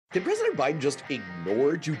Can President Biden just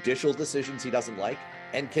ignore judicial decisions he doesn't like?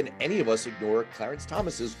 And can any of us ignore Clarence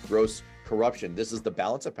Thomas's gross corruption? This is the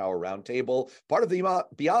Balance of Power Roundtable, part of the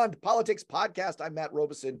Beyond Politics podcast. I'm Matt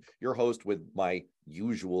Robeson, your host, with my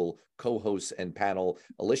usual co-hosts and panel,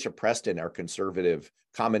 Alicia Preston, our conservative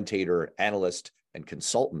commentator, analyst, and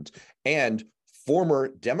consultant, and former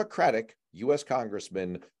Democratic U.S.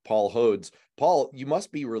 Congressman Paul Hodes. Paul, you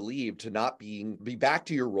must be relieved to not be back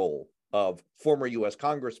to your role of former U.S.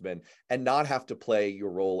 congressman and not have to play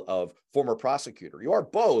your role of former prosecutor. You are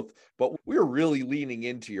both, but we were really leaning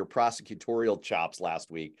into your prosecutorial chops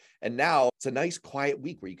last week. And now it's a nice quiet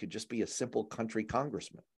week where you could just be a simple country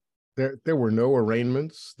congressman. There were no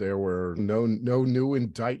arraignments. There were no new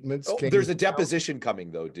indictments. Oh, there's a deposition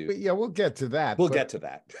coming, though, dude. Yeah, we'll get to that. All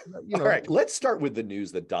right, let's start with the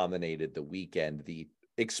news that dominated the weekend, the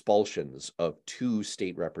expulsions of two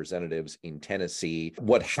state representatives in Tennessee.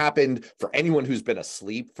 What happened, for anyone who's been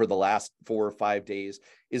asleep for the last 4 or 5 days,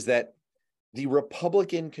 is that the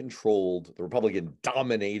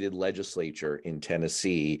Republican-dominated legislature in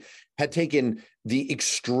Tennessee had taken the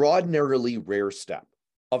extraordinarily rare step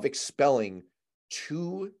of expelling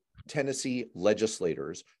two Tennessee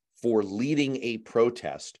legislators for leading a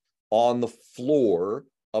protest on the floor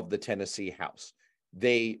of the Tennessee House.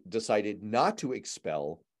 They decided not to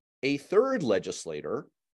expel a third legislator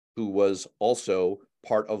who was also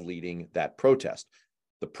part of leading that protest.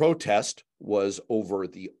 The protest was over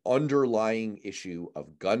the underlying issue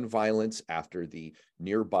of gun violence after the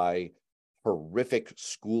nearby horrific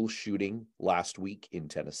school shooting last week in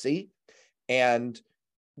Tennessee. And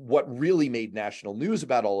what really made national news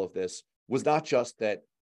about all of this was not just that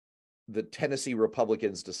the Tennessee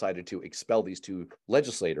Republicans decided to expel these two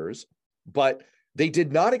legislators, but they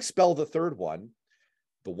did not expel the third one.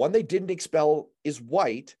 The one they didn't expel is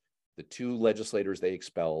white. The two legislators they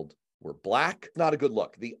expelled were black. Not a good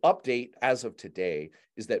look. The update as of today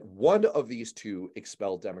is that one of these two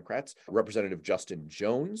expelled Democrats, Representative Justin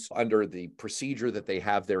Jones, under the procedure that they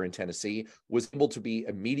have there in Tennessee, was able to be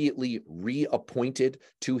immediately reappointed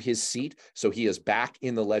to his seat. So he is back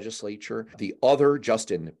in the legislature. The other,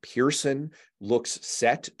 Justin Pearson, looks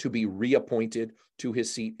set to be reappointed to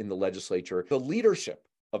his seat in the legislature. The leadership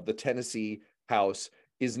of the Tennessee House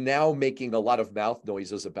is now making a lot of mouth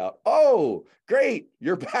noises about, oh, great,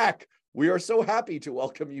 you're back. We are so happy to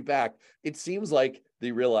welcome you back. It seems like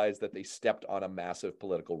they realize that they stepped on a massive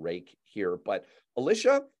political rake here. But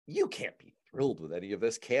Alicia, you can't be thrilled with any of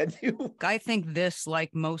this, can you? I think this,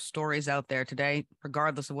 like most stories out there today,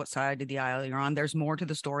 regardless of what side of the aisle you're on, there's more to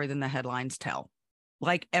the story than the headlines tell.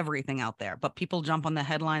 Like everything out there, but people jump on the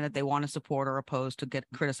headline that they want to support or oppose to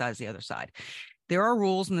criticize the other side. There are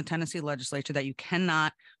rules in the Tennessee legislature that you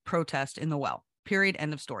cannot protest in the well, period,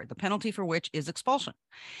 end of story. The penalty for which is expulsion.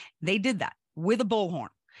 They did that with a bullhorn.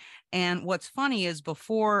 And what's funny is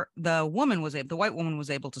before the white woman was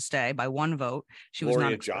able to stay by one vote. She was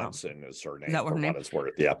Gloria not expelled. Johnson is her name. Is that what her name?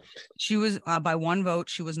 Yeah. She was by one vote.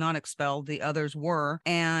 She was not expelled. The others were.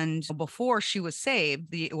 And before she was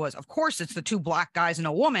saved, it was, of course, it's the two black guys and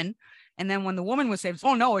a woman. And then when the woman was saved,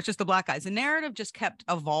 oh no, it's just the black guys. The narrative just kept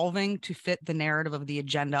evolving to fit the narrative of the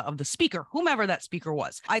agenda of the speaker, whomever that speaker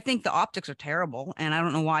was. I think the optics are terrible. And I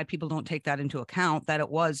don't know why people don't take that into account, that it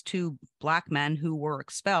was two black men who were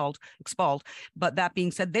expelled. But that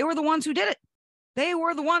being said, they were the ones who did it. They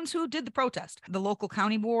were the ones who did the protest. The local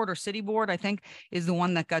county board or city board, I think, is the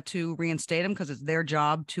one that got to reinstate them because it's their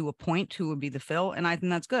job to appoint who would be the fill. And I think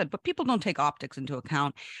that's good. But people don't take optics into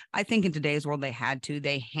account. I think in today's world, they had to.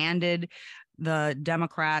 They handed the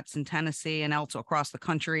Democrats in Tennessee and else across the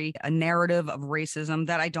country a narrative of racism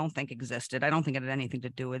that I don't think existed. I don't think it had anything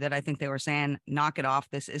to do with it. I think they were saying, knock it off.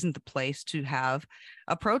 This isn't the place to have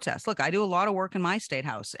a protest. Look, I do a lot of work in my state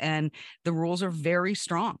house, and the rules are very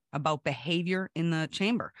strong about behavior in the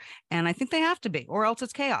chamber. And I think they have to be, or else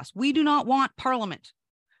it's chaos. We do not want parliament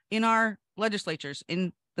in our legislatures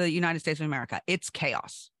in the United States of America. It's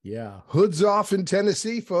chaos. Yeah. Hoods off in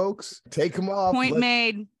Tennessee, folks. Take them off. Point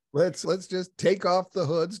made. Let's just take off the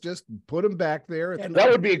hoods, just put them back there. And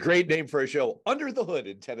that would be a great name for a show, Under the Hood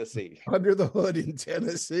in Tennessee. Under the Hood in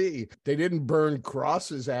Tennessee. They didn't burn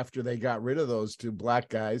crosses after they got rid of those two black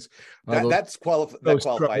guys. That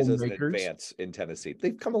qualifies as an advance in Tennessee.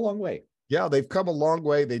 They've come a long way. Yeah, they've come a long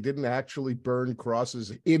way. They didn't actually burn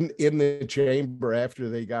crosses in the chamber after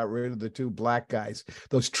they got rid of the two black guys,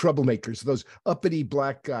 those troublemakers, those uppity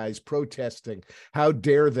black guys protesting. How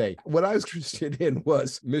dare they? What I was interested in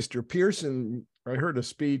was Mr. Pearson. I heard a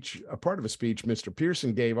part of a speech Mr.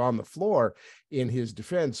 Pearson gave on the floor in his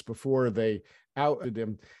defense before they outed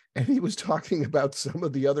him. And he was talking about some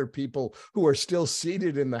of the other people who are still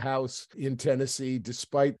seated in the House in Tennessee,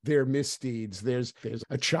 despite their misdeeds. There's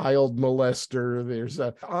a child molester. There's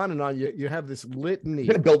on and on. You have this litany. I'm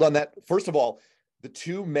going to build on that. First of all, the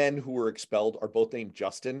two men who were expelled are both named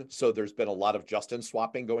Justin. So there's been a lot of Justin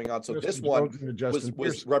swapping going on. So Justin this one Jones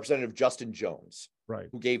was Representative Justin Jones, right,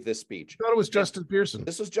 who gave this speech. I thought it was Justin Pearson.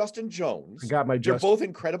 This was Justin Jones. I got my They're Justin. both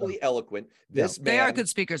incredibly eloquent. This man, they are good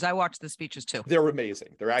speakers. I watched the speeches too. They're amazing.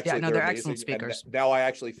 They're actually they're amazing. excellent speakers. And now I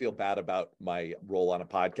actually feel bad about my role on a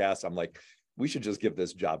podcast. I'm like, we should just give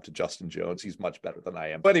this job to Justin Jones. He's much better than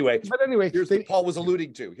I am. But anyway, here's what Paul was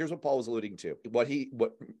alluding to.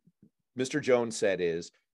 What Mr. Jones said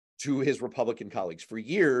is to his Republican colleagues, for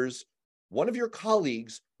years, one of your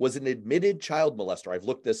colleagues was an admitted child molester. I've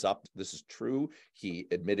looked this up. This is true. He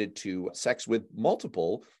admitted to sex with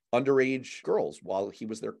multiple underage girls while he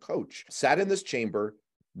was their coach. Sat in this chamber,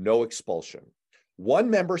 no expulsion. One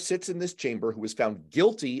member sits in this chamber who was found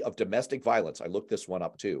guilty of domestic violence. I looked this one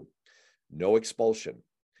up too. No expulsion.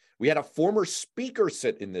 We had a former speaker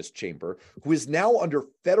sit in this chamber who is now under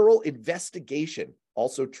federal investigation.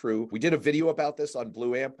 Also true. We did a video about this on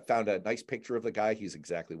Blue Amp, found a nice picture of the guy. He's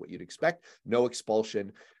exactly what you'd expect. No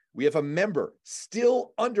expulsion. We have a member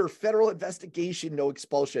still under federal investigation, no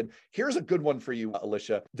expulsion. Here's a good one for you,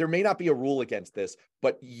 Alicia. There may not be a rule against this,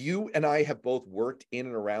 but you and I have both worked in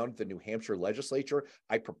and around the New Hampshire legislature.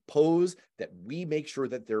 I propose that we make sure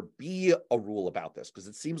that there be a rule about this, because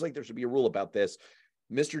it seems like there should be a rule about this.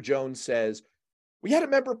 Mr. Jones says, we had a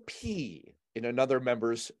member pee in another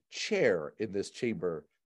member's chair in this chamber,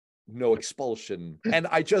 no expulsion. And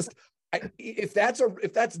if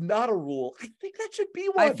that's not a rule, I think that should be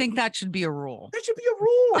one. I think that should be a rule. That should be a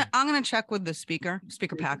rule. I'm going to check with the Speaker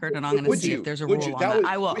Packard, and I'm going to see if there's a rule on that.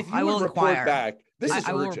 I will inquire. Back. This is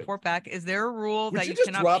I will report back. Is there a rule that you just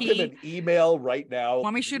cannot drop pee? him an email right now?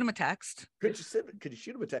 Want me to shoot him a text? Could you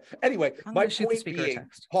shoot him a text? Anyway, my point being,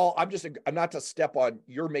 Paul, I'm not to step on.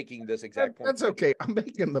 You're making this exact point. That's okay. I'm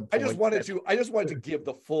making the point. I just wanted to give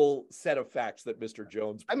the full set of facts that Mr.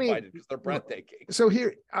 Jones provided, because they're breathtaking. So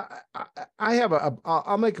here, I have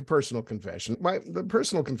I'll make a personal confession. The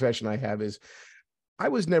personal confession I have is, I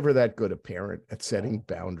was never that good a parent at setting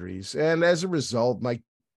boundaries, and as a result,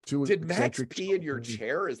 Did Max pee in your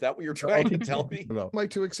chair? Is that what you're trying to tell me? No. My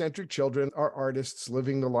two eccentric children are artists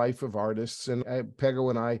living the life of artists. And Pego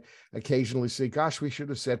and I occasionally say, gosh, we should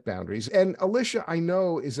have set boundaries. And Alicia, I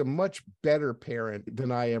know, is a much better parent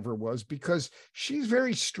than I ever was, because she's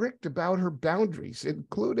very strict about her boundaries,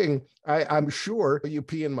 including, I'm sure, you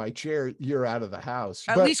pee in my chair, you're out of the house.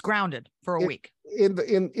 At least grounded for a week.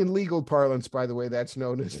 In legal parlance, by the way, that's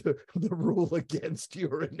known as the rule against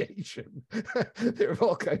urination. There are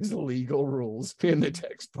all kinds of legal rules in the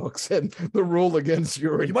textbooks, and the rule against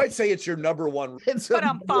urination. You might say it's your number one. But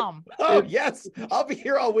I'm bum. Oh, yes. I'll be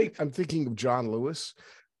here all week. I'm thinking of John Lewis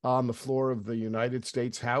on the floor of the United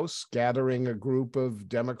States House, gathering a group of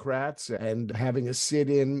Democrats and having a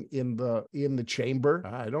sit-in in the chamber.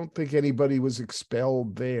 I don't think anybody was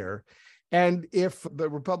expelled there. And if the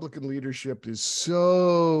Republican leadership is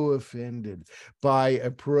so offended by a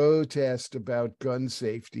protest about gun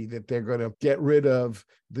safety that they're going to get rid of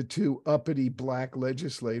the two uppity black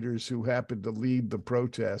legislators who happened to lead the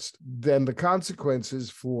protest, then the consequences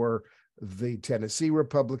for the Tennessee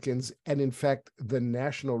Republicans, and in fact, the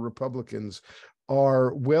national Republicans,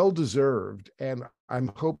 are well-deserved. And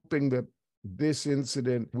I'm hoping that this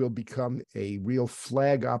incident will become a real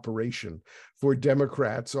flag operation for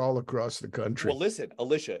Democrats all across the country. Well, listen,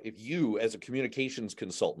 Alicia, if you, as a communications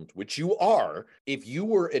consultant, which you are, if you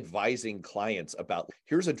were advising clients about,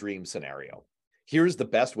 here's a dream scenario, here's the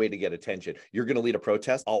best way to get attention, you're going to lead a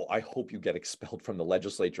protest. Oh, I hope you get expelled from the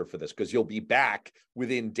legislature for this, because you'll be back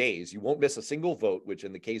within days. You won't miss a single vote, which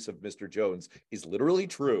in the case of Mr. Jones is literally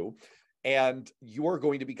true. And you are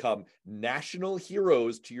going to become national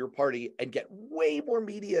heroes to your party and get way more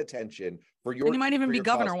media attention for your. And you might even be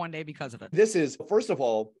governor cause. one day because of it. This is, first of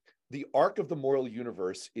all, the arc of the moral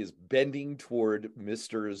universe is bending toward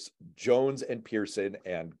Misters Jones and Pearson,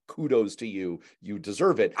 and kudos to you. You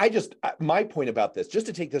deserve it. My point about this, just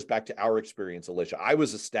to take this back to our experience, Alicia, I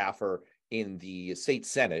was a staffer in the state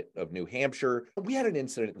Senate of New Hampshire. We had an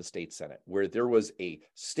incident in the state Senate where there was a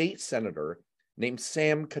state senator named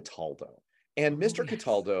Sam Cataldo. And Mr.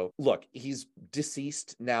 Cataldo, look, he's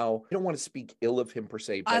deceased now. I don't want to speak ill of him per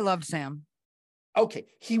se. But I love Sam. Okay,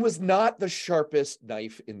 he was not the sharpest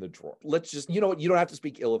knife in the drawer. Let's just, you know what, you don't have to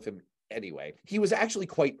speak ill of him anyway. He was actually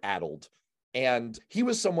quite addled. And he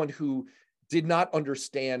was someone who did not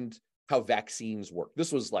understand how vaccines work.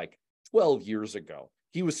 This was like 12 years ago.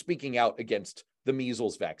 He was speaking out against the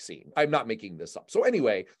measles vaccine. I'm not making this up. So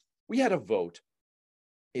anyway, we had a vote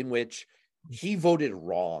in which he voted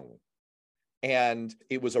wrong. And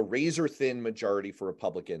it was a razor-thin majority for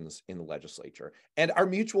Republicans in the legislature. And our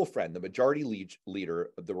mutual friend, the majority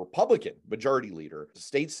leader, the Republican majority leader,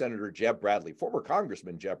 State Senator Jeb Bradley, former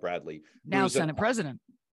Congressman Jeb Bradley. Now Senate President.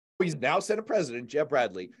 He's now Senate President, Jeb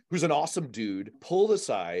Bradley, who's an awesome dude, pulled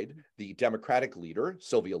aside the Democratic leader,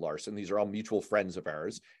 Sylvia Larson. These are all mutual friends of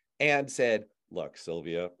ours, and said, look,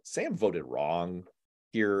 Sylvia, Sam voted wrong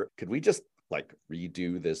here. Could we just like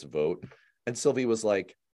redo this vote? And Sylvia was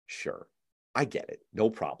like, sure, I get it.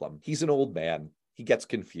 No problem. He's an old man. He gets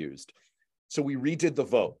confused. So we redid the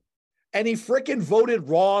vote, and he freaking voted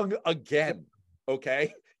wrong again.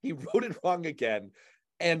 Okay. He voted wrong again.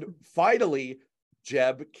 And finally,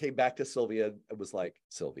 Jeb came back to Sylvia and was like,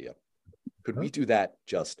 Sylvia, could we do that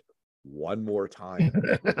just one more time?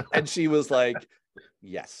 And she was like,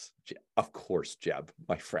 yes, of course, Jeb,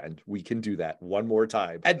 my friend, we can do that one more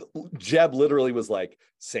time. And Jeb literally was like,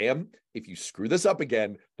 Sam, if you screw this up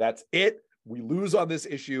again, that's it. We lose on this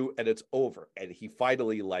issue and it's over. And he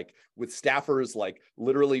finally, like, with staffers, like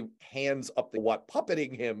literally hands up the what,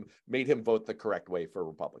 puppeting him, made him vote the correct way for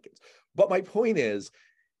Republicans. But my point is,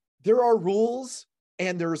 there are rules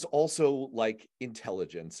and there's also like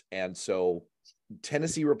intelligence. And so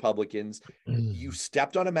Tennessee Republicans, you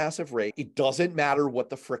stepped on a massive rake. It doesn't matter what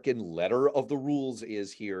the frickin' letter of the rules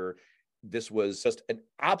is here. This was just an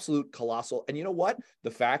absolute colossal. And you know what?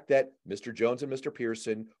 The fact that Mr. Jones and Mr.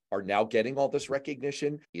 Pearson are now getting all this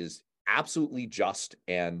recognition is absolutely just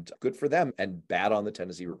and good for them, and bad on the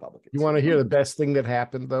Tennessee Republicans. You want to hear the best thing that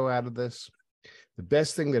happened, though, out of this? The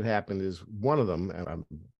best thing that happened is one of them,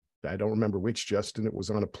 I don't remember which, Justin, it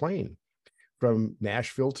was on a plane from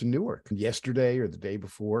Nashville to Newark yesterday or the day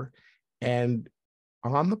before. And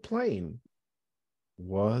on the plane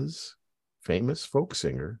was famous folk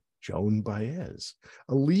singer Joan Baez,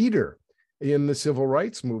 a leader in the civil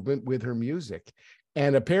rights movement with her music.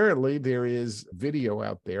 And apparently there is video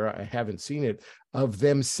out there, I haven't seen it, of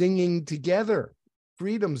them singing together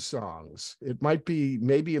freedom songs. It might be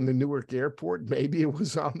maybe in the Newark airport, maybe it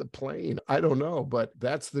was on the plane. I don't know, but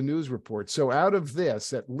that's the news report. So out of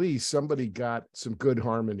this, at least somebody got some good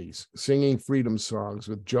harmonies, singing freedom songs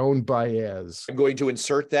with Joan Baez. I'm going to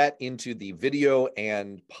insert that into the video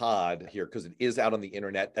and pod here because it is out on the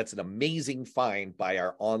internet. That's an amazing find by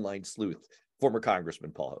our online sleuth, former Congressman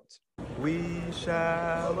Paul Hodes. We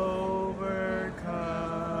shall overcome.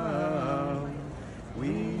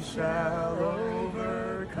 We shall overcome.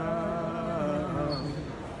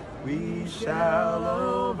 We shall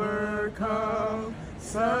overcome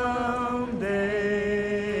someday.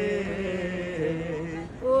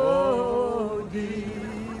 Oh,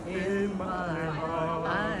 deep in my heart,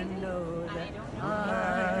 I know that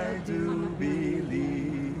I do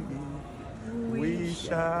believe we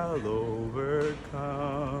shall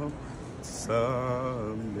overcome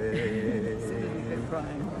someday.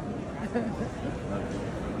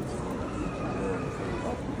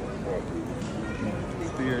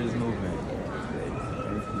 Spears movement.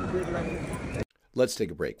 Let's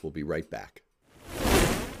take a break. We'll be right back.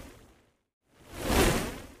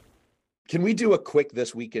 Can we do a quick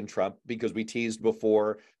This Week in Trump? Because we teased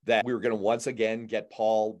before that we were going to once again get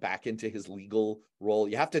Paul back into his legal role.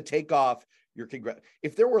 You have to take off your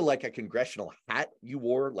if there were like a congressional hat you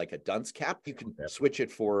wore, like a dunce cap, you can switch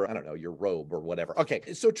it for, I don't know, your robe or whatever.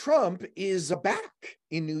 Okay, so Trump is back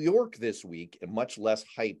in New York this week, a much less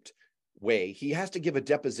hyped way. He has to give a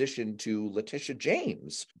deposition to Letitia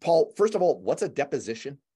James. Paul, first of all, what's a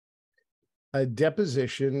deposition? A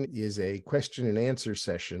deposition is a question and answer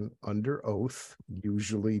session under oath,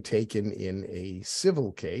 usually taken in a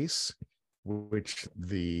civil case, which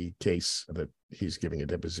the case that he's giving a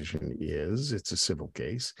deposition is. It's a civil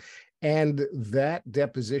case. And that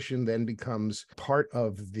deposition then becomes part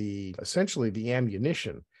of essentially the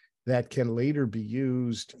ammunition that can later be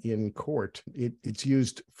used in court. It's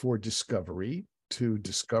used for discovery, to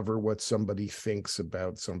discover what somebody thinks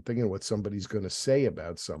about something and what somebody's going to say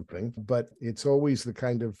about something. But it's always the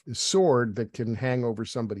kind of sword that can hang over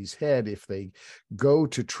somebody's head if they go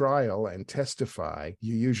to trial and testify.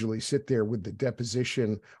 You usually sit there with the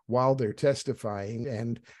deposition while they're testifying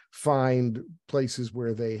and find places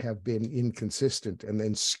where they have been inconsistent and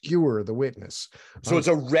then skewer the witness. So it's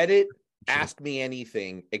a Reddit Ask Me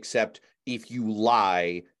Anything, except if you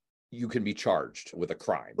lie, you can be charged with a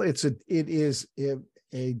crime.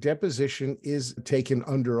 A deposition is taken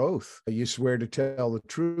under oath. You swear to tell the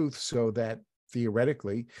truth so that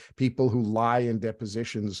theoretically people who lie in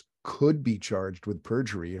depositions could be charged with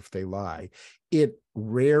perjury if they lie. It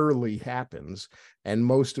rarely happens. And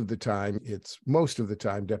most of the time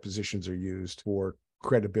depositions are used for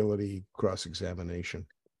credibility cross-examination.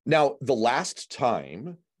 Now, the last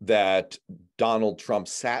time that Donald Trump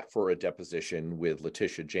sat for a deposition with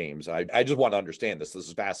Letitia James, I just want to understand this. This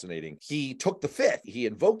is fascinating. He took the Fifth. He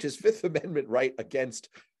invoked his Fifth Amendment right against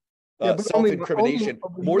self-incrimination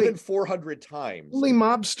more than 400 times. Only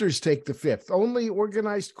mobsters take the Fifth. Only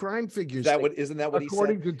organized crime figures. Isn't that what he said?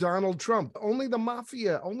 According to Donald Trump, only the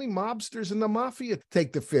mafia, only mobsters and the mafia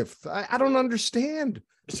take the Fifth. I don't understand.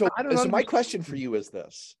 So my question for you is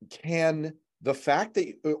this: can the fact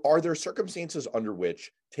that are there circumstances under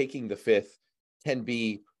which taking the Fifth can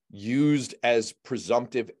be used as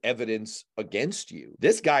presumptive evidence against you?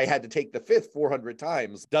 This guy had to take the Fifth 400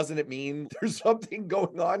 times. Doesn't it mean there's something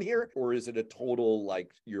going on here? Or is it a total,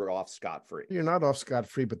 like, you're off scot-free? You're not off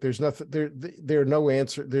scot-free, but there's nothing there are no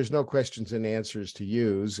answer. There's no questions and answers to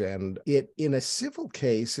use. And in a civil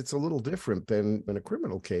case, it's a little different than in a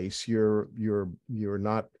criminal case. Your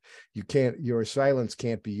silence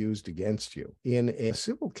can't be used against you. In a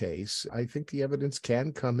civil case, I think the evidence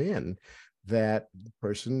can come in that the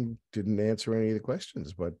person didn't answer any of the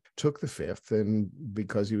questions, but took the Fifth. And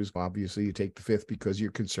because he was obviously, you take the Fifth because you're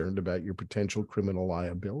concerned about your potential criminal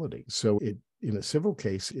liability. So in a civil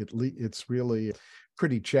case, it's really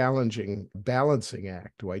pretty challenging balancing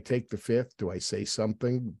act. Do I take the Fifth? Do I say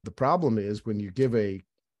something? The problem is when you give a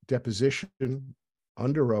deposition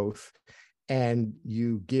under oath and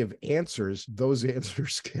you give answers, those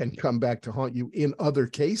answers can come back to haunt you in other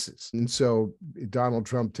cases. And so Donald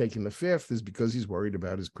Trump taking the Fifth is because he's worried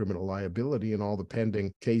about his criminal liability and all the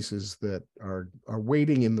pending cases that are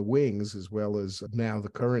waiting in the wings, as well as now the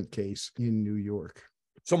current case in New York.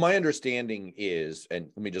 So my understanding is, and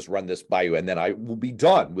let me just run this by you, and then I will be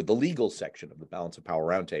done with the legal section of the Balance of Power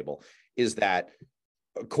Roundtable, is that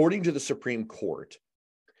according to the Supreme Court,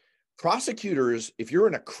 prosecutors, if you're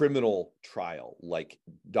in a criminal trial like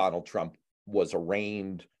Donald Trump was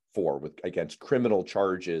arraigned for against criminal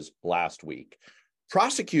charges last week,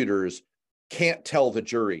 prosecutors can't tell the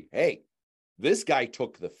jury, hey, this guy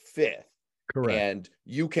took the Fifth. Correct. And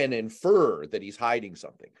you can infer that he's hiding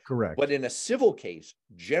something. Correct. But in a civil case,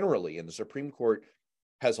 generally, and the Supreme Court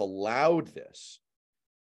has allowed this,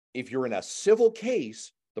 if you're in a civil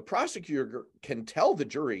case, the prosecutor can tell the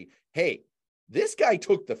jury, hey, this guy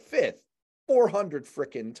took the Fifth 400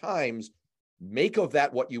 frickin' times. Make of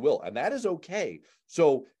that what you will. And that is okay.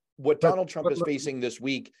 So what Donald Trump is facing this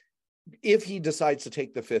week, if he decides to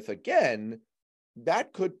take the Fifth again,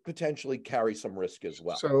 that could potentially carry some risk as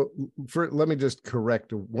well. So let me just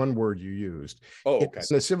correct one word you used. Oh, okay.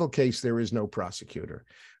 In a civil case, there is no prosecutor.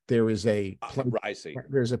 There is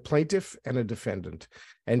there's a plaintiff and a defendant.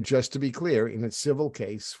 And just to be clear, in a civil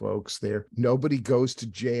case, folks, nobody goes to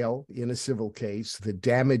jail in a civil case. The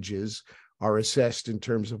damages are assessed in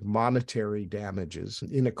terms of monetary damages.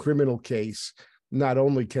 In a criminal case, not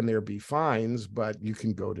only can there be fines, but you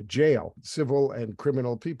can go to jail. Civil and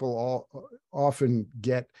criminal people all often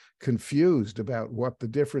get confused about what the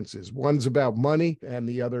difference is. One's about money and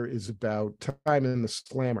the other is about time in the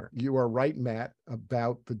slammer. You are right, Matt,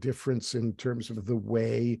 about the difference in terms of the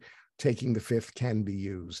way taking the Fifth can be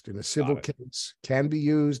used. In a civil case, can be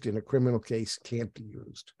used. In a criminal case, can't be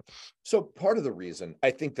used. So part of the reason I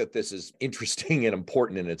think that this is interesting and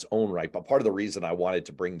important in its own right, but part of the reason I wanted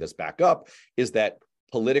to bring this back up is that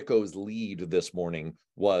Politico's lead this morning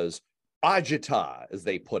was agita, as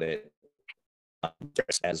they put it,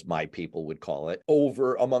 as my people would call it,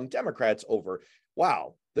 over among Democrats over,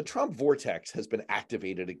 wow, the Trump vortex has been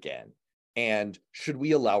activated again. And should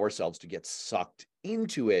we allow ourselves to get sucked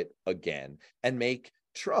into it again and make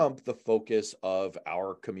Trump the focus of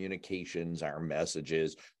our communications, our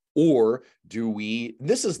messages? Or do we,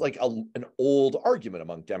 this is like an old argument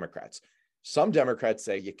among Democrats. Some Democrats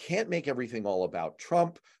say you can't make everything all about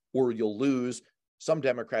Trump or you'll lose. Some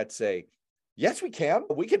Democrats say, yes, we can.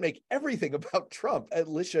 We can make everything about Trump.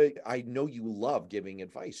 Alicia, I know you love giving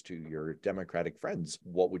advice to your Democratic friends.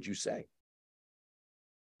 What would you say?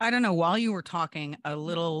 I don't know. While you were talking, a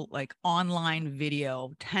little like online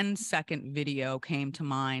video, 10-second video came to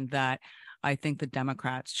mind that I think the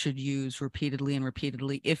Democrats should use repeatedly and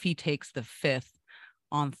repeatedly if he takes the Fifth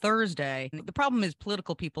on Thursday. The problem is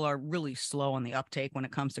political people are really slow on the uptake when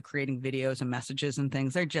it comes to creating videos and messages and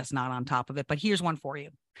things. They're just not on top of it. But here's one for you.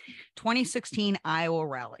 2016 Iowa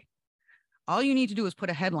rally. All you need to do is put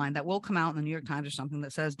a headline that will come out in the New York Times or something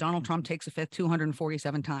that says Donald Trump takes the Fifth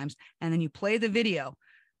 247 times. And then you play the video.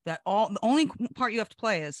 The only part you have to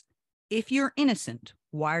play is, if you're innocent,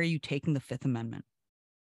 why are you taking the Fifth Amendment?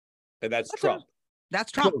 And that's Trump.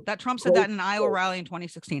 That's Trump. Quote, That Trump said that in an quote, Iowa quote. rally in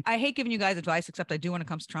 2016. I hate giving you guys advice, except I do when it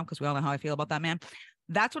comes to Trump, because we all know how I feel about that man.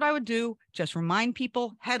 That's what I would do. Just remind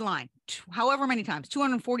people, headline, however many times,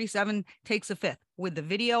 247 takes a fifth with the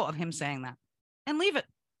video of him saying that, and leave it.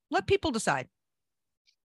 Let people decide.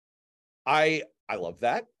 I love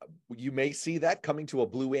that. You may see that coming to a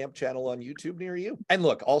Blue Amp channel on YouTube near you. And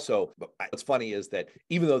look, also, what's funny is that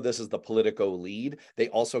even though this is the Politico lead, they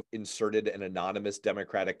also inserted an anonymous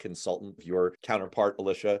Democratic consultant, your counterpart,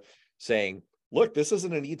 Alicia, saying, look, this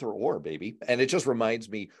isn't an either or, baby. And it just reminds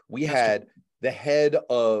me, we had the head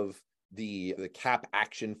of the CAP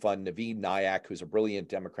Action Fund, Naveed Nayak, who's a brilliant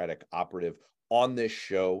Democratic operative, on this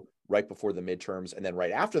show right before the midterms. And then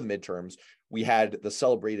right after the midterms, we had the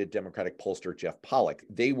celebrated Democratic pollster, Jeff Pollack.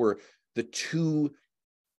 They were the two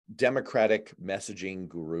Democratic messaging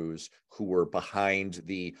gurus who were behind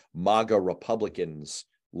the MAGA Republicans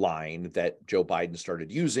line that Joe Biden started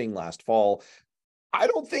using last fall. I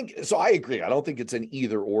don't think, so I agree. I don't think it's an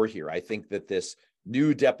either or here. I think that this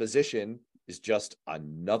new deposition is just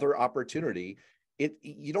another opportunity.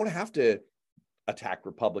 You don't have to attack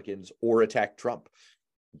Republicans or attack Trump.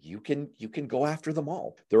 You can go after them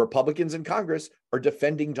all. The Republicans in Congress are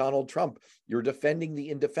defending Donald Trump. You're defending the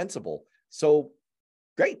indefensible. So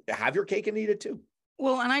great, have your cake and eat it too.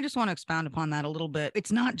 Well, and I just want to expound upon that a little bit.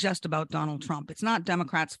 It's not just about Donald Trump. It's not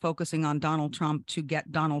Democrats focusing on Donald Trump to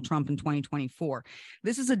get Donald Trump in 2024.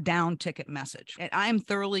 This is a down ticket message. And I am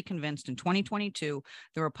thoroughly convinced in 2022,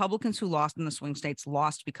 the Republicans who lost in the swing states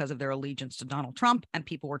lost because of their allegiance to Donald Trump, and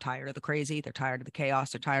people were tired of the crazy. They're tired of the chaos.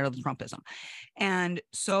 They're tired of the Trumpism. And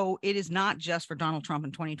so it is not just for Donald Trump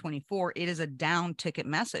in 2024. It is a down ticket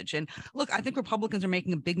message. And look, I think Republicans are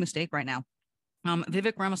making a big mistake right now.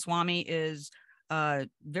 Vivek Ramaswamy is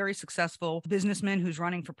very successful businessman who's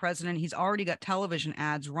running for president. He's already got television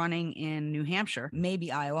ads running in New Hampshire,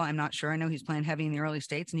 maybe Iowa. I'm not sure. I know he's playing heavy in the early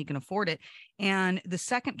states and he can afford it. And the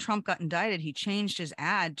second Trump got indicted, he changed his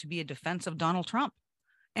ad to be a defense of Donald Trump.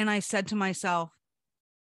 And I said to myself,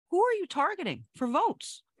 who are you targeting for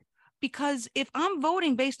votes? Because if I'm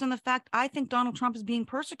voting based on the fact I think Donald Trump is being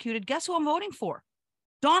persecuted, guess who I'm voting for?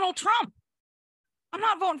 Donald Trump. I'm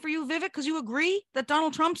not voting for you, Vivek, because you agree that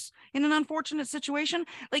Donald Trump's in an unfortunate situation.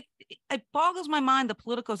 Like, it boggles my mind, the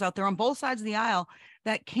politicos out there on both sides of the aisle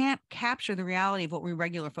that can't capture the reality of what we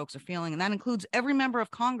regular folks are feeling. And that includes every member of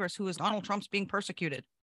Congress who is Donald Trump's being persecuted.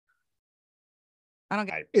 I don't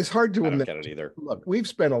get it. It's hard to imagine. I imagine. don't get it either. Look, we've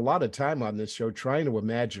spent a lot of time on this show trying to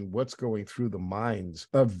imagine what's going through the minds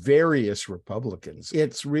of various Republicans.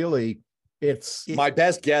 It's really... My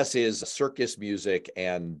best guess is circus music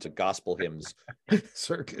and gospel hymns.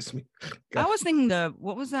 Circus music. I was thinking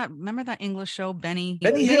what was that? Remember that English show, Benny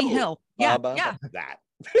Hill. Yeah,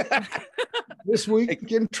 That. This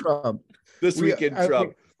week in Trump. This week in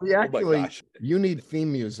Trump. We actually, you need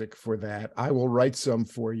theme music for that. I will write some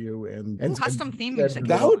for you and custom theme music.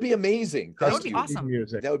 That would be amazing. That would be awesome.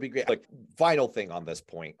 Music. That would be great. Like, final thing on this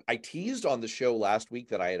point. I teased on the show last week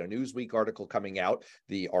that I had a Newsweek article coming out.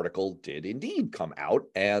 The article did indeed come out,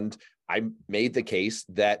 and I made the case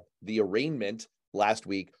that the arraignment last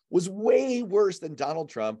week was way worse than Donald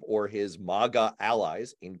Trump or his MAGA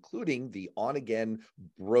allies, including the on-again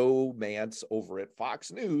bromance over at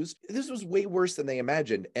Fox News. This was way worse than they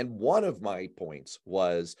imagined. And one of my points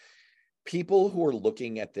was people who are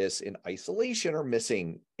looking at this in isolation are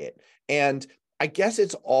missing it. And I guess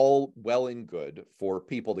it's all well and good for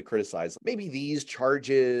people to criticize. Maybe these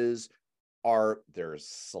charges they're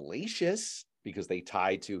salacious because they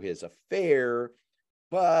tie to his affair,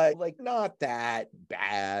 but like not that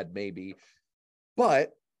bad maybe.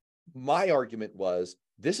 But my argument was,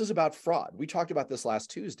 this is about fraud. We talked about this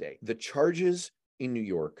last Tuesday. The charges in New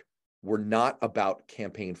York were not about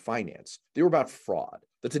campaign finance. They were about fraud.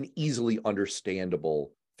 That's an easily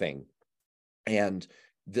understandable thing. And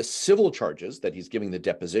the civil charges that he's giving the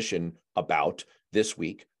deposition about this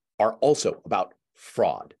week are also about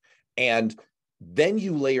fraud. And then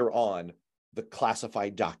you layer on the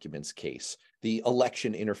classified documents case, the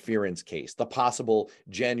election interference case, the possible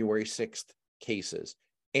January 6th cases,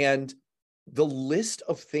 and the list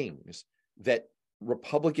of things that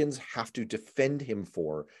Republicans have to defend him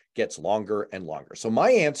for gets longer and longer. So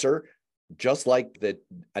my answer, just like the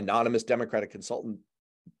anonymous Democratic consultant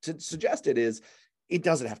suggested, is it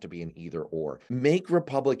doesn't have to be an either or. Make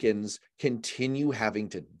Republicans continue having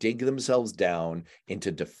to dig themselves down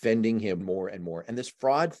into defending him more and more. And this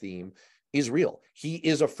fraud theme is real. He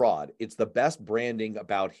is a fraud. It's the best branding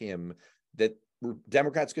about him that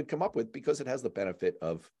Democrats could come up with because it has the benefit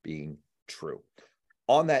of being true.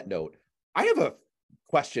 On that note, I have a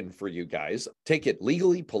question for you guys. Take it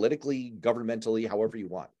legally, politically, governmentally, however you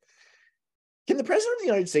want. Can the president of the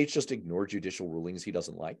United States just ignore judicial rulings he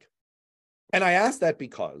doesn't like? And I ask that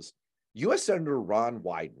because U.S. Senator Ron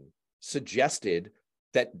Wyden suggested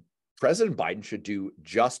that President Biden should do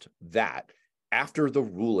just that after the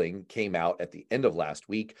ruling came out at the end of last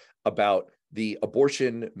week about the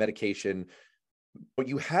abortion medication. But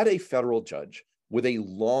you had a federal judge with a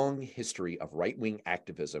long history of right-wing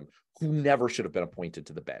activism who never should have been appointed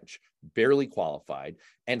to the bench, barely qualified,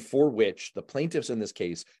 and for which the plaintiffs in this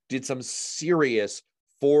case did some serious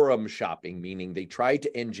forum shopping, meaning they tried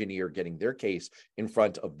to engineer getting their case in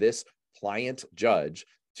front of this pliant judge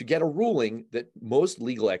to get a ruling that most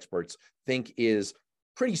legal experts think is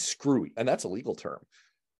pretty screwy, and that's a legal term.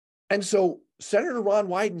 And so Senator Ron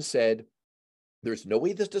Wyden said, there's no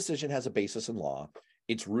way this decision has a basis in law.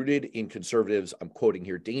 It's rooted in conservatives, I'm quoting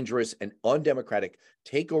here, dangerous and undemocratic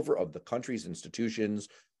takeover of the country's institutions.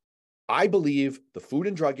 I believe the Food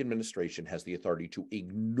and Drug Administration has the authority to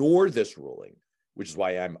ignore this ruling, which is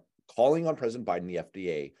why I'm calling on President Biden and the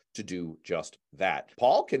FDA to do just that.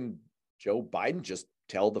 Paul, can Joe Biden just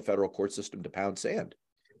tell the federal court system to pound sand?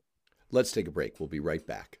 Let's take a break. We'll be right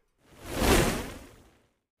back.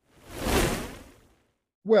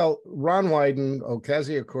 Well, Ron Wyden,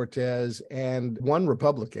 Ocasio-Cortez, and one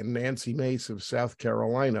Republican, Nancy Mace of South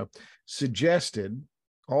Carolina,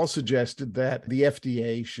 all suggested that the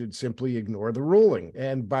FDA should simply ignore the ruling.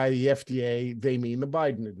 And by the FDA, they mean the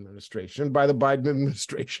Biden administration. By the Biden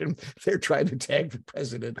administration, they're trying to tag the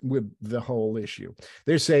president with the whole issue.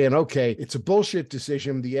 They're saying, okay, it's a bullshit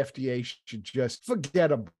decision. The FDA should just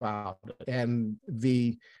forget about it. And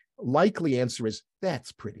the likely answer is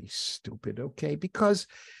that's pretty stupid, okay? Because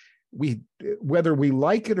whether we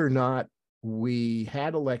like it or not, we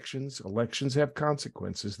had elections. Elections have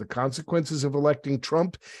consequences. The consequences of electing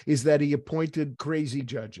Trump is that he appointed crazy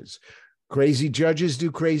judges. Crazy judges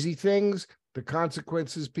do crazy things. The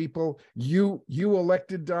consequences, people, you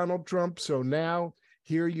elected Donald Trump, so now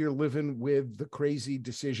here you're living with the crazy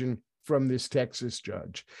decision from this Texas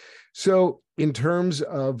judge. So in terms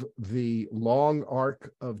of the long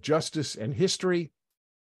arc of justice and history,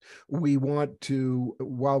 we want to,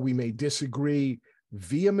 while we may disagree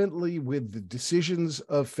vehemently with the decisions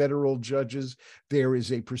of federal judges, there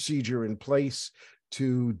is a procedure in place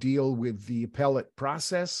to deal with the appellate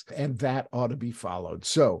process, and that ought to be followed.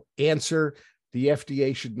 So answer, the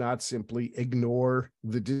FDA should not simply ignore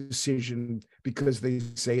the decision because they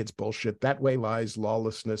say it's bullshit. That way lies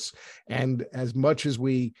lawlessness. And as much as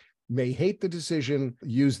we may hate the decision,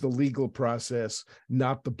 use the legal process,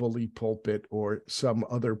 not the bully pulpit or some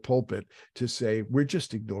other pulpit to say, we're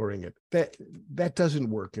just ignoring it. That doesn't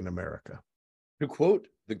work in America. To quote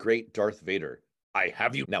the great Darth Vader, I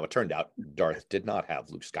have you. Now, it turned out Darth did not have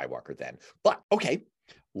Luke Skywalker then. But, okay,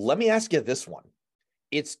 let me ask you this one.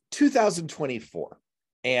 It's 2024,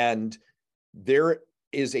 and there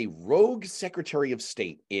is a rogue Secretary of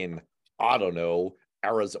State in, I don't know,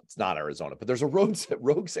 Arizona. It's not Arizona, but there's a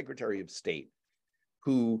rogue Secretary of State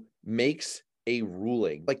who makes a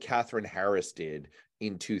ruling like Katherine Harris did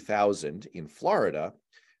in 2000 in Florida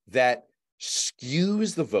that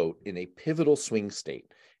skews the vote in a pivotal swing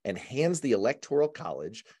state and hands the Electoral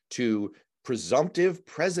College to presumptive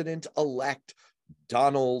president-elect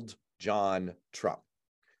Donald John Trump.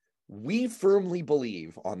 We firmly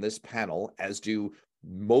believe on this panel, as do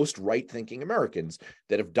most right-thinking Americans,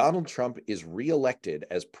 that if Donald Trump is reelected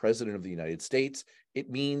as president of the United States, it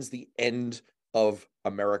means the end of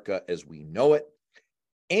America as we know it.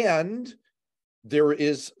 And there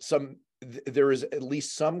is at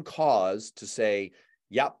least some cause to say,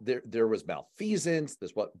 yep, there was malfeasance,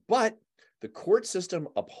 but the court system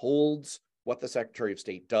upholds what the Secretary of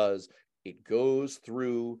State does. It goes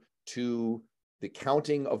through to the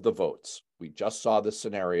counting of the votes. We just saw this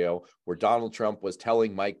scenario where Donald Trump was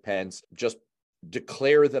telling Mike Pence, just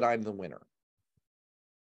declare that I'm the winner.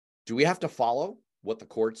 Do we have to follow what the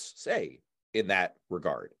courts say in that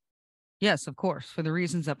regard? Yes, of course, for the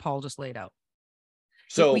reasons that Paul just laid out.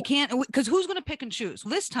 So we can't, because who's going to pick and choose?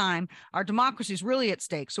 This time, our democracy is really at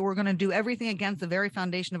stake. So we're going to do everything against the very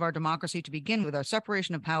foundation of our democracy to begin with, our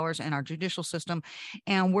separation of powers and our judicial system.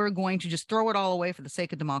 And we're going to just throw it all away for the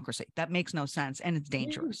sake of democracy. That makes no sense. And it's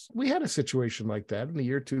dangerous. We had a situation like that in the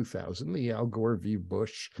year 2000, the Al Gore v.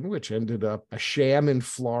 Bush, which ended up a sham in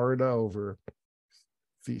Florida over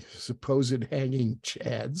the supposed hanging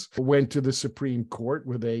chads, went to the Supreme Court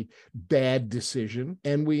with a bad decision.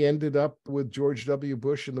 And we ended up with George W.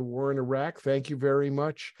 Bush and the war in Iraq. Thank you very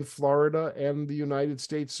much, Florida and the United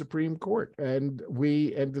States Supreme Court. And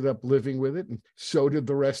we ended up living with it. And so did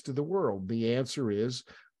the rest of the world. The answer is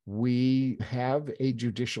We have a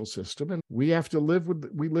judicial system, and we have to live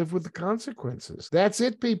with the consequences. That's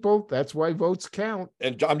it, people. That's why votes count.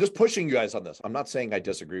 And I'm just pushing you guys on this. I'm not saying I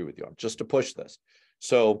disagree with you. I'm just to push this.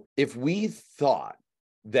 So if we thought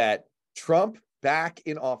that Trump back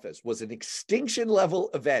in office was an extinction level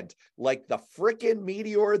event, like the frickin'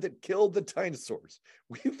 meteor that killed the dinosaurs,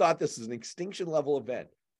 we thought this is an extinction level event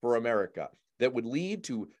for America that would lead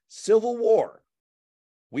to civil war,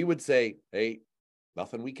 we would say, hey,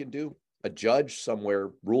 nothing we can do. A judge somewhere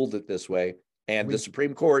ruled it this way. And the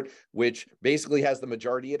Supreme Court, which basically has the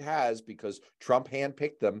majority it has because Trump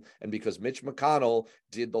handpicked them and because Mitch McConnell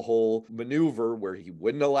did the whole maneuver where he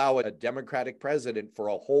wouldn't allow a Democratic president for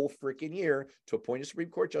a whole freaking year to appoint a Supreme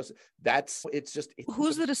Court justice.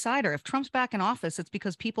 Who's the decider? If Trump's back in office, it's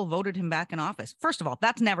because people voted him back in office. First of all,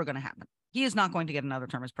 that's never going to happen. He is not going to get another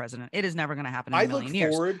term as president. It is never going to happen in a million years. I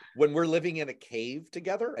look forward, when we're living in a cave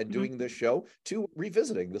together and doing this show, to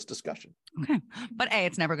revisiting this discussion. Okay. But A,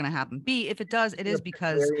 it's never going to happen. B, if it does, it is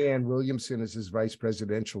because Marianne Williamson is his vice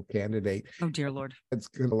presidential candidate. Oh, dear Lord. It's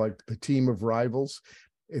going to like the team of rivals.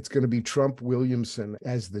 It's going to be Trump Williamson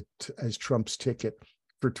as Trump's ticket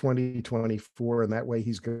for 2024. And that way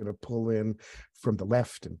he's going to pull in from the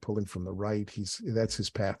left and pull in from the right. That's his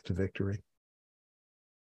path to victory.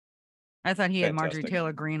 I thought he had Marjorie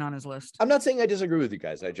Taylor Greene on his list. I'm not saying I disagree with you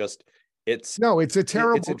guys. It's a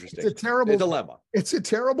terrible dilemma. It's a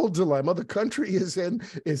terrible dilemma. The country is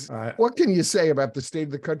what can you say about the state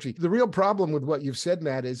of the country? The real problem with what you've said,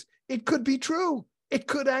 Matt, is it could be true. It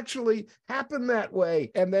could actually happen that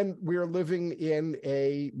way. And then we're living,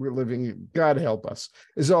 God help us,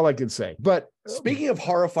 is all I can say. But speaking of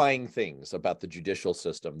horrifying things about the judicial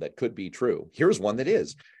system that could be true, here's one that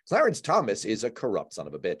is. Clarence Thomas is a corrupt son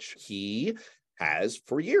of a bitch. He has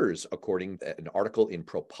for years, according to an article in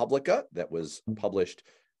ProPublica that was published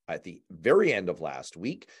at the very end of last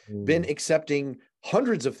week, been accepting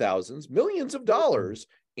hundreds of thousands, millions of dollars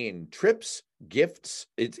in trips, gifts.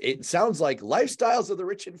 It sounds like lifestyles of the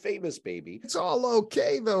rich and famous, baby. It's all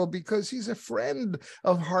okay, though, because he's a friend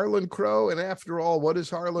of Harlan Crow. And after all, what does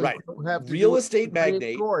Harlan Crow have to real do estate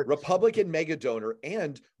magnate, Republican mega donor,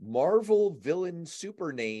 and Marvel villain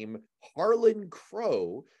super name Harlan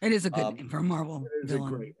Crow. It is a good name for a Marvel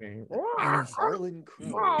villain. A great name. Harlan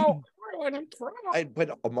Crow.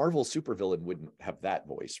 But a Marvel supervillain wouldn't have that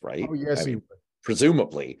voice, right? Oh, yes, he would.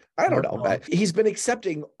 Presumably. I don't know. But he's been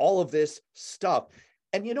accepting all of this stuff.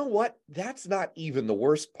 And you know what? That's not even the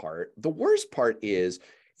worst part. The worst part is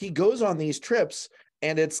he goes on these trips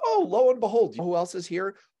and it's, oh, lo and behold, who else is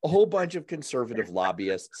here? A whole bunch of conservative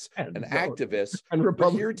lobbyists and activists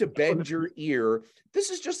are here to bend your ear. This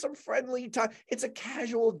is just some friendly time. It's a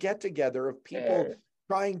casual get together of people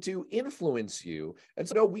trying to influence you. And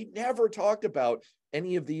so, no, we never talked about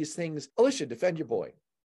any of these things. Alicia, defend your boy.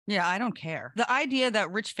 Yeah, I don't care. The idea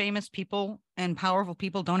that rich, famous people and powerful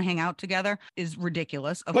people don't hang out together is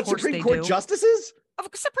ridiculous. Of course Supreme Court justices?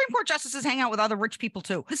 Supreme Court justices hang out with other rich people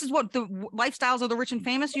too. This is what the lifestyles of the rich and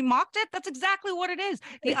famous. You mocked it. That's exactly what it is.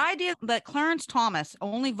 The idea that Clarence Thomas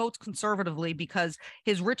only votes conservatively because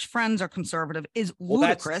his rich friends are conservative is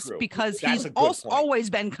ludicrous because he's always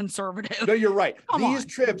been conservative. No, you're right. These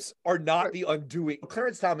trips are not the undoing.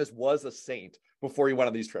 Clarence Thomas was a saint before he went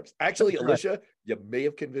on these trips. Actually, Alicia, you may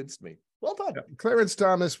have convinced me. Well done. Clarence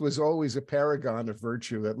Thomas was always a paragon of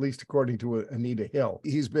virtue, at least according to Anita Hill.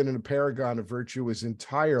 He's been a paragon of virtue his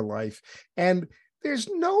entire life. And there's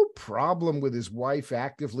no problem with his wife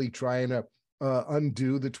actively trying to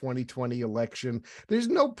undo the 2020 election. There's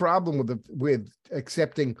no problem with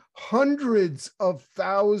accepting hundreds of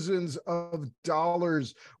thousands of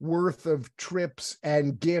dollars worth of trips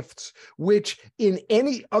and gifts, which in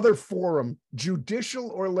any other forum,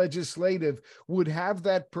 judicial or legislative, would have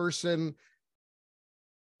that person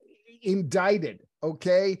indicted.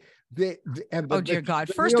 Okay. Dear God.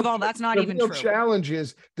 First of all, that's not even true. The real challenge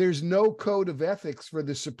is there's no code of ethics for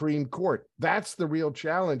the Supreme Court. That's the real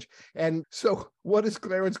challenge. And so what is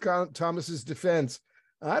Clarence Thomas's defense?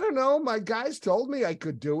 I don't know. My guys told me I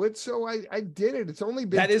could do it, so I did it. It's only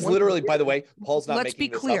been that is literally, by the way, Paul's not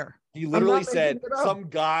making this clear. Up. He literally said, some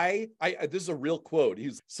guy, this is a real quote.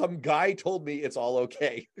 Some guy told me it's all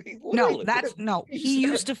okay. He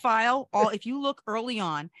used to file if you look early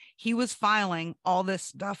on, he was filing all this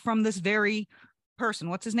stuff from this very person.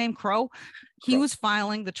 What's his name? Crow. He was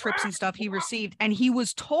filing the trips and stuff he received, and he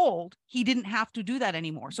was told he didn't have to do that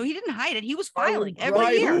anymore. So he didn't hide it. He was filing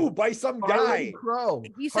every year. By some guy. Crow.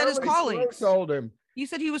 He said his colleagues told him. You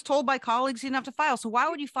said he was told by colleagues he didn't have to file. So why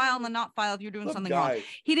would you file and then not file if you're doing something wrong?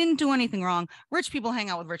 He didn't do anything wrong. Rich people hang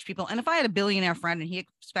out with rich people. And if I had a billionaire friend and he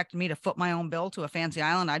expected me to foot my own bill to a fancy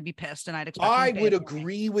island, I'd be pissed and I'd expect him to I pay would it for me.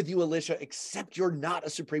 agree with you, Alicia, except you're not a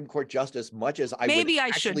Supreme Court justice, much as I Maybe would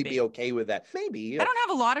I should actually be. be okay with that. Maybe. I don't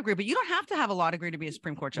have a law degree, but you don't have to have a law degree to be a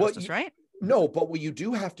Supreme Court justice, right? No, but what you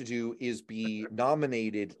do have to do is be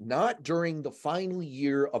nominated not during the final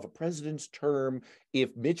year of a president's term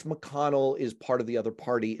if Mitch McConnell is part of the other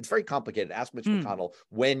party. It's very complicated. Ask Mitch McConnell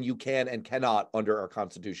when you can and cannot under our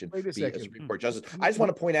Constitution be a Supreme Court justice. I just want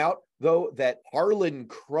to point out, though, that Harlan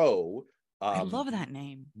Crow, I love that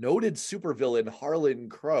name. Noted supervillain Harlan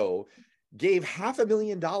Crow, gave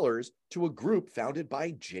 $500,000 to a group founded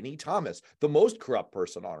by Ginny Thomas, the most corrupt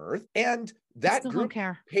person on earth. And that group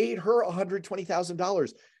paid her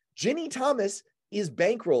 $120,000. Ginny Thomas is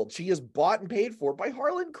bankrolled. She is bought and paid for by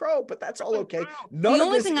Harlan Crow, but that's all okay. The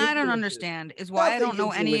only thing I don't understand is why I don't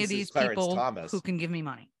know any of these people who can give me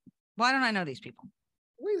money. Why don't I know these people?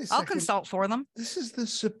 Wait a second. I'll consult for them. This is the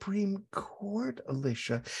Supreme Court,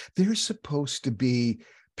 Alicia. They're supposed to be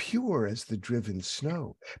pure as the driven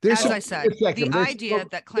snow. As I said, the idea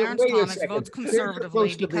that Clarence Thomas votes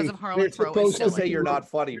conservatively because of Harlan Crow is silly. Say you're not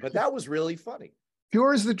funny, but that was really funny.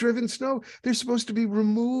 Pure as the driven snow. They're supposed to be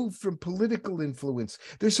removed from political influence.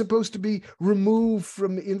 They're supposed to be removed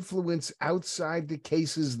from influence outside the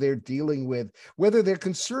cases they're dealing with, whether they're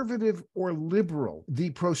conservative or liberal.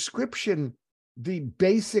 The proscription, the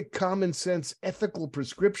basic common sense ethical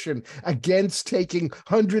prescription against taking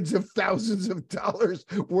hundreds of thousands of dollars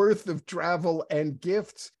worth of travel and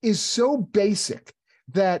gifts is so basic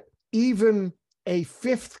that even a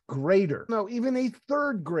fifth grader, no, even a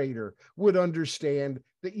third grader would understand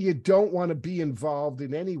that you don't want to be involved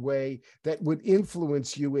in any way that would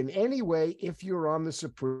influence you in any way if you're on the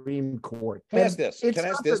Supreme Court. Can I ask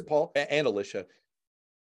this, Paul and Alicia?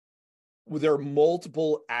 There are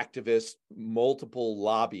multiple activists, multiple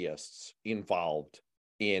lobbyists involved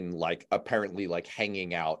in apparently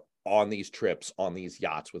hanging out on these trips, on these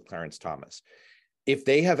yachts with Clarence Thomas. If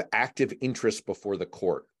they have active interests before the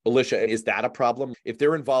court, Alicia, is that a problem? If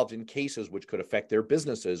they're involved in cases which could affect their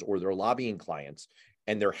businesses or their lobbying clients,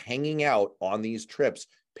 and they're hanging out on these trips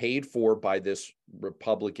paid for by this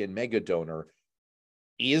Republican mega donor,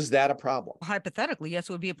 is that a problem? Hypothetically, yes,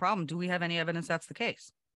 it would be a problem. Do we have any evidence that's the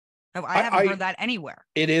case? I haven't heard that anywhere.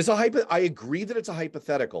 It is I agree that it's a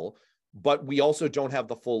hypothetical, but we also don't have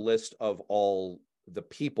the full list of all the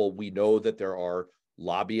people. We know that there are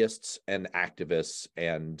lobbyists and activists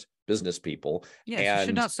and business people. Yes, you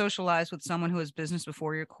should not socialize with someone who has business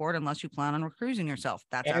before your court unless you plan on recusing yourself.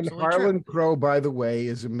 That's absolutely true. Harlan Crow, by the way,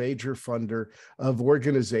 is a major funder of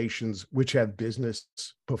organizations which have business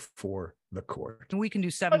before the court. And we can do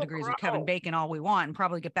 7 degrees of Kevin Bacon all we want and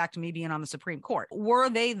probably get back to me being on the Supreme Court. Were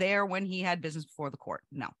they there when he had business before the court?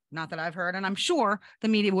 No, not that I've heard. And I'm sure the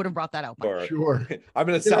media would have brought that out. Sure. I'm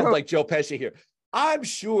going to sound like Joe Pesci here. I'm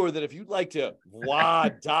sure that if you'd like to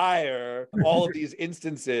dire all of these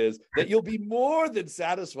instances, that you'll be more than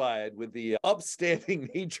satisfied with the upstanding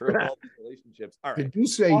nature of all these relationships. All right. Did you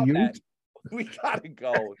say you? We gotta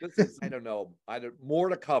go. This is, I don't know. More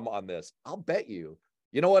to come on this. I'll bet you.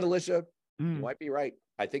 You know what, Alicia? You might be right.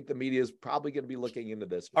 I think the media is probably going to be looking into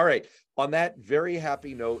this. All right. On that very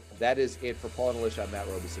happy note, that is it for Paul and Alicia. I'm Matt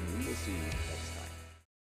Robeson. We will see you next time.